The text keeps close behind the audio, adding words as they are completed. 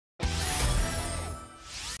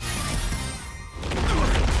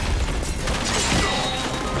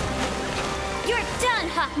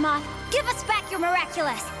Hawk Moth! Give us back your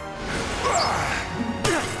Miraculous!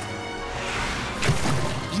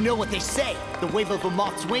 You know what they say, the wave of a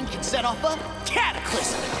moth's wing can set off a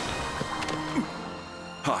cataclysm!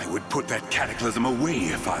 I would put that cataclysm away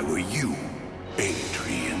if I were you,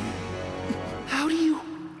 Adrien. How do you...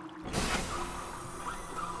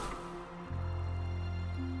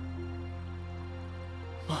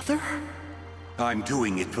 Mother? I'm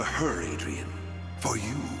doing it for her, Adrien. For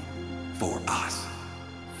you. For us.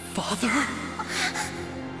 Father?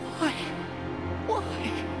 Why? Why?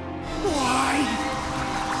 Why?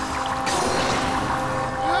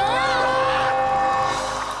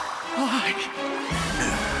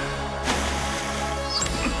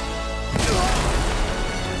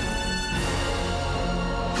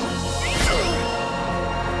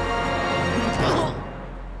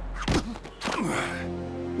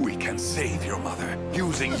 We can save your mother,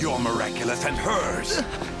 using your Miraculous and hers.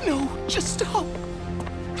 No, just stop.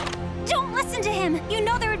 Don't listen to him! You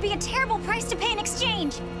know there would be a terrible price to pay in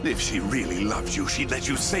exchange! If she really loves you, she'd let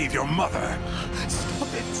you save your mother.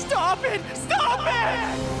 Stop it! Stop it! Stop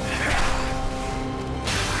it!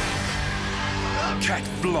 Cat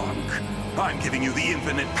Blanc, I'm giving you the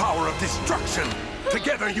infinite power of destruction.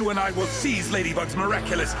 Together, you and I will seize Ladybug's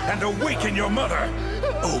Miraculous and awaken your mother.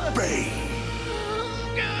 Obey.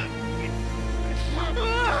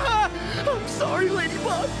 I'm sorry,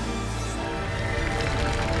 Ladybug.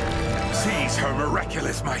 Seize her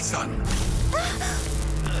Miraculous, my son.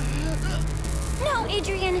 No,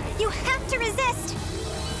 Adrien! You have to resist!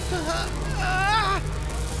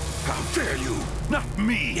 How dare you? Not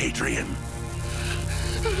me, Adrien.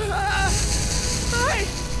 I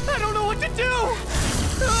don't know what to do!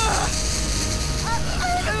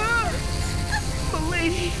 The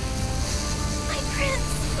lady... My prince!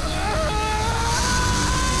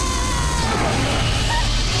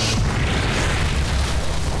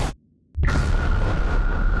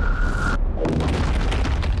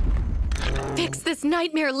 Fix this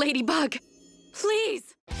nightmare, Ladybug!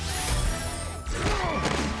 Please!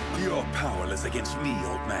 You're powerless against me,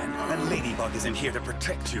 old man, and Ladybug isn't here to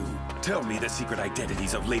protect you. Tell me the secret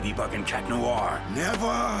identities of Ladybug and Cat Noir.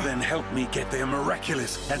 Never! Then help me get their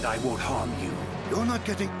Miraculous, and I won't harm you. You're not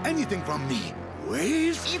getting anything from me.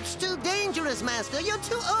 Waves? It's too dangerous, Master. You're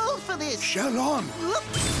too old for this. Shalom!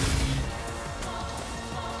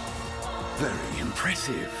 Very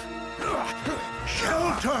impressive.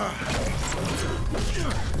 Shelter!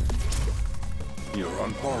 You're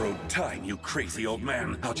on borrowed time, you crazy old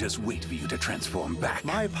man. I'll just wait for you to transform back.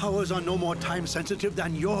 My powers are no more time-sensitive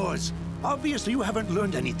than yours. Obviously, you haven't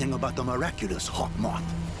learned anything about the Miraculous, Hawk Moth.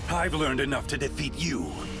 I've learned enough to defeat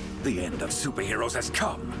you. The end of superheroes has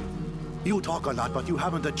come. You talk a lot, but you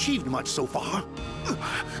haven't achieved much so far.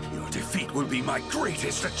 Your defeat will be my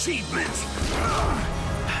greatest achievement.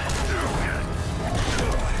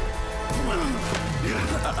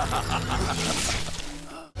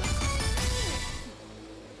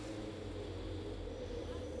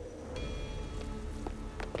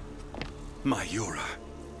 Mayura.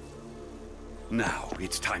 Now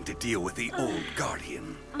it's time to deal with the old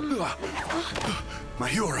Guardian.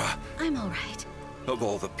 Mayura! I'm all right. Of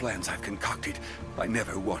all the plans I've concocted, I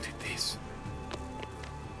never wanted this.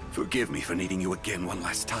 Forgive me for needing you again one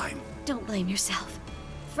last time. Don't blame yourself.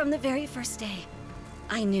 From the very first day,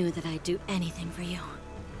 I knew that I'd do anything for you.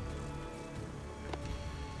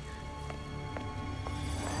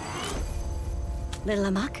 Little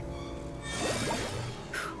Amok?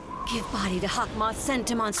 Give body to Hawk Moth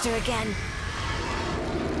Sentimonster again.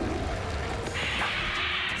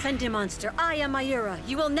 Sentimonster, I am Mayura.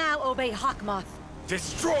 You will now obey Hawk Moth.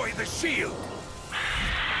 Destroy the shield!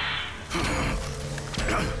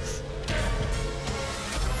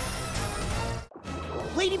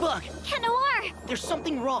 Ladybug! Cat Noir! There's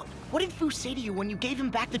something wrong. What did Fu say to you when you gave him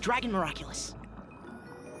back the Dragon Miraculous?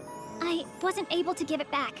 I wasn't able to give it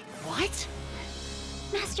back. What?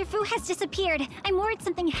 Master Fu has disappeared. I'm worried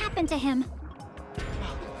something happened to him.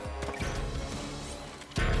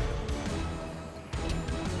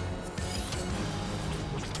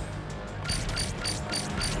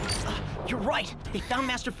 You're right. They found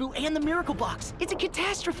Master Fu and the Miracle Box. It's a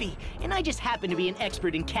catastrophe, and I just happen to be an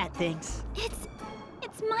expert in cat things. It's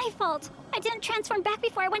my fault. I didn't transform back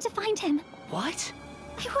before I went to find him. What?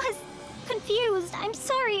 I was confused. I'm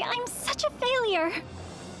sorry. I'm such a failure.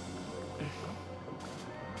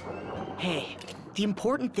 Hey, the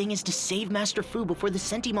important thing is to save Master Fu before the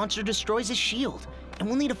Sentimonster destroys his shield. And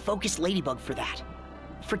we'll need a focused Ladybug for that.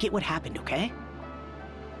 Forget what happened, okay?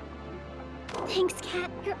 Thanks,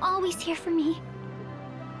 Cat. You're always here for me.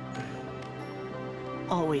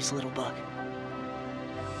 Always, little bug.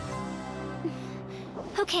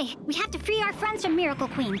 Okay, we have to free our friends from Miracle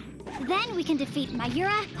Queen. Then we can defeat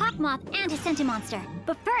Mayura, Hawk Moth, and his sentient monster.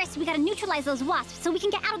 But first, we gotta neutralize those wasps so we can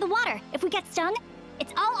get out of the water. If we get stung,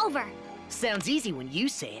 it's all over. Sounds easy when you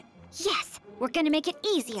say it. Yes, we're gonna make it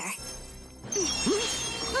easier.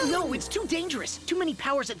 No, it's too dangerous. Too many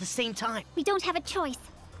powers at the same time. We don't have a choice.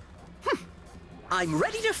 I'm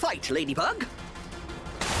ready to fight, Ladybug.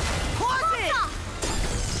 Hawk!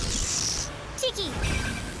 Tiki!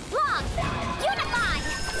 Long! Unify!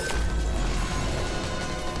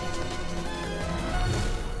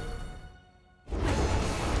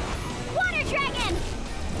 Water Dragon!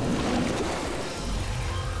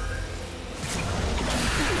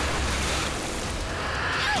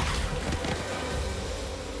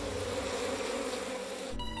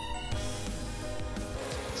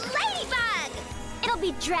 Ladybug! It'll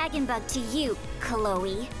be Dragon Bug to you,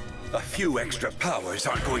 Chloe. A few extra powers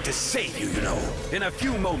aren't going to save you, you know. In a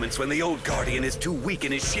few moments, when the old Guardian is too weak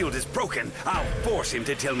and his shield is broken, I'll force him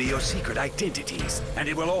to tell me your secret identities. And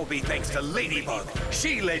it will all be thanks to Ladybug.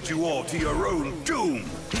 She led you all to your own doom.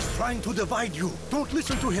 He's trying to divide you. Don't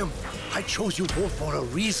listen to him. I chose you both for a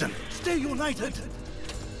reason. Stay united.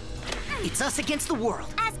 It's us against the world.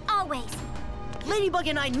 As always. Ladybug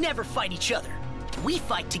and I never fight each other. We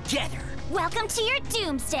fight together. Welcome to your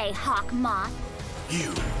doomsday, Hawk Moth.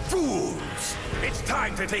 You fools! It's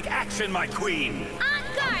time to take action, my queen! On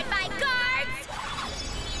guard, my guards!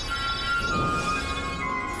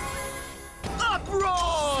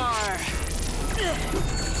 Uproar!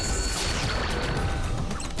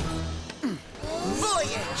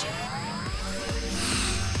 Voyage!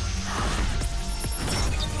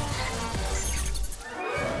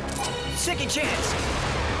 Second chance!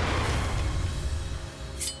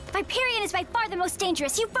 Viperion is by far the most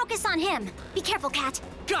dangerous. You focus on him. Be careful, Cat.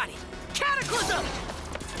 Got it! Cataclysm!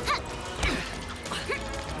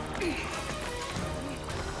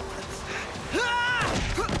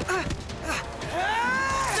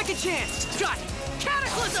 Second chance! Got it!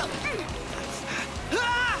 Cataclysm!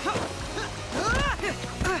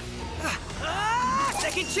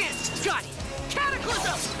 Second chance! Got it!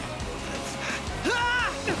 Cataclysm!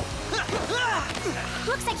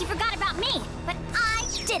 Looks like you forgot about me, but I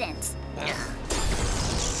didn't.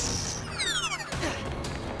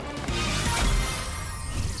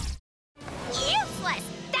 Useless!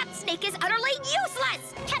 That snake is utterly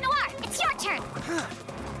useless! Cat Noir, it's your turn!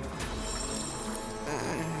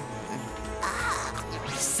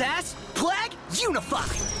 Sass, Plague, Unify!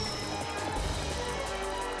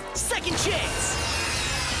 Second chance!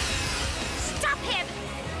 Stop him!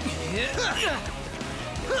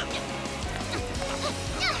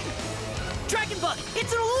 Dragon Bug,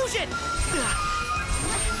 it's an illusion!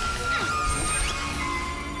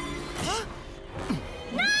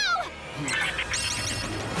 No!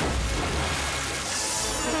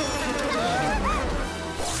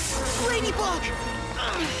 Ladybug!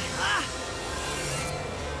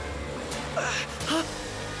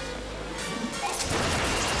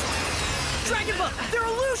 Dragon Bug, they're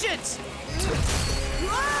illusions!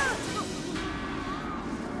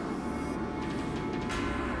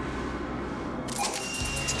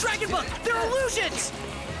 Dragon Bug, they're illusions!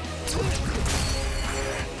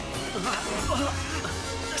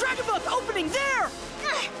 Dragon Bug opening there!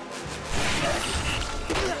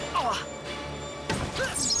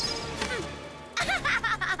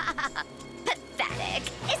 Pathetic.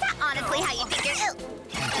 Is that honestly how you think you're ill?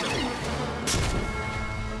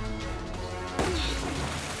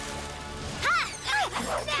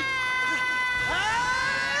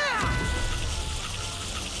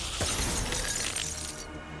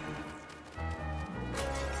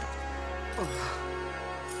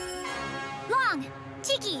 Long,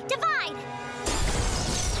 Tiki, divide!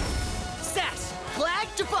 Sass, Flag,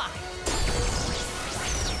 divide!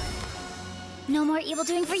 No more evil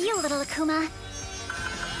doing for you, little Akuma.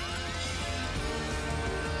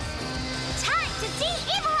 Time to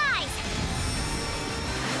de-evilize!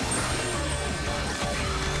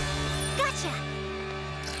 Gotcha!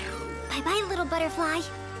 Bye-bye, little butterfly.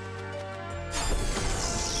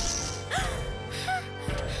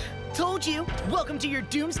 Told you! Welcome to your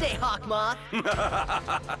doomsday, Hawk Moth!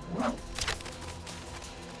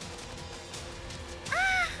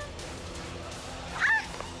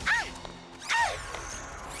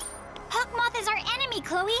 Hawk Moth is our enemy,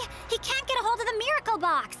 Chloe. He can't get a hold of the miracle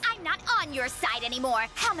box. I'm not on your side anymore.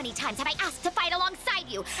 How many times have I asked to fight alongside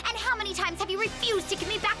you? And how many times have you refused to give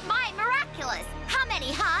me back my Miraculous? How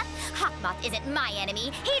many, huh? Hawk Moth isn't my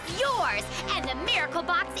enemy. He's yours. And the miracle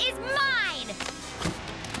box is mine.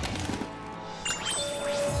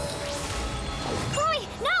 Chloe,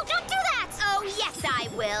 no, don't do that! Oh, yes, I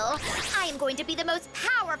will. I am going to be the most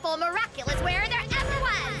powerful Miraculous wearer there ever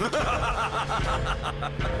was!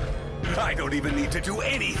 I don't even need to do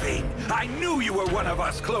anything. I knew you were one of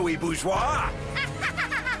us, Chloe Bourgeois.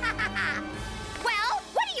 Well,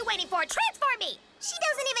 what are you waiting for? Transform me! She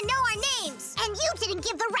doesn't even know our names, and you didn't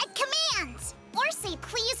give the right commands. Or say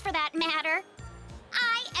please for that matter.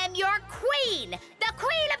 I am your queen! The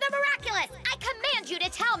queen of the Miraculous! I command you to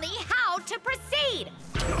tell me how to proceed!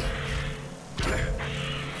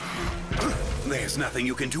 There's nothing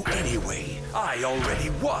you can do anyway. I already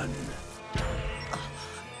won.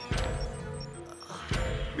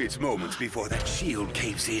 It's moments before that shield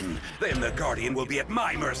caves in. Then the Guardian will be at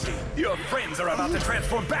my mercy. Your friends are about to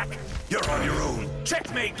transform back. You're on your own.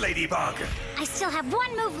 Checkmate, Ladybug. I still have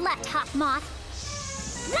one move left, Hawk Moth.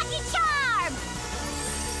 Lucky Charm!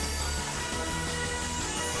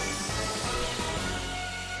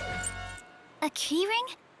 A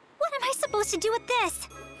keyring? What am I supposed to do with this?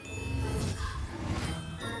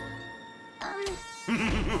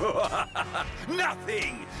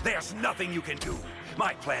 Nothing! There's nothing you can do.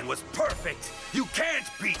 My plan was perfect. You can't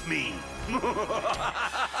beat me. I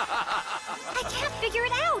can't figure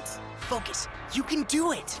it out. Focus. You can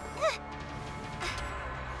do it.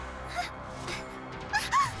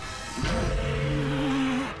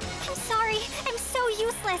 I'm sorry. I'm so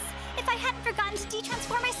useless. If I hadn't forgotten to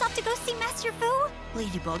de-transform myself to go see Master Fu,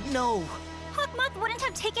 Ladybug, no. Hawk Moth wouldn't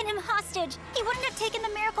have taken him hostage. He wouldn't have taken the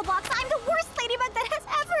Miracle Box. I'm the worst Ladybug that has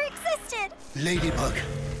ever existed. Ladybug,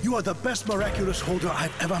 you are the best Miraculous holder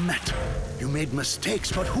I've ever met. You made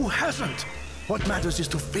mistakes, but who hasn't? What matters is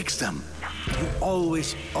to fix them. You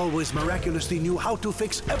always miraculously knew how to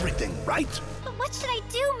fix everything, right? But what should I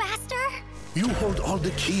do, Master? You hold all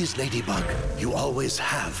the keys, Ladybug. You always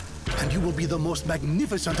have. And you will be the most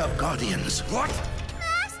magnificent of guardians. What?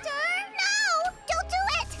 Master, no! Don't do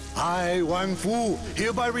it! I, Wang Fu,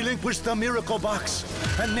 hereby relinquish the Miracle Box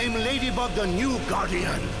and name Ladybug the new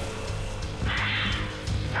guardian.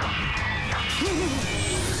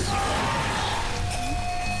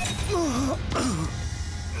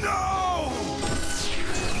 No!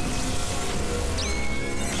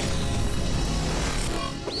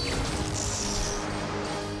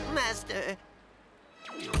 Master.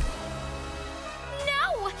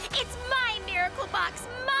 No! It's my Miracle Box!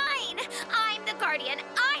 Mine! I'm the Guardian!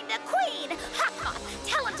 I'm the Queen! Hawk Moth,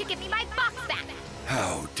 tell him to give me my box back!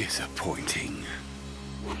 How disappointing.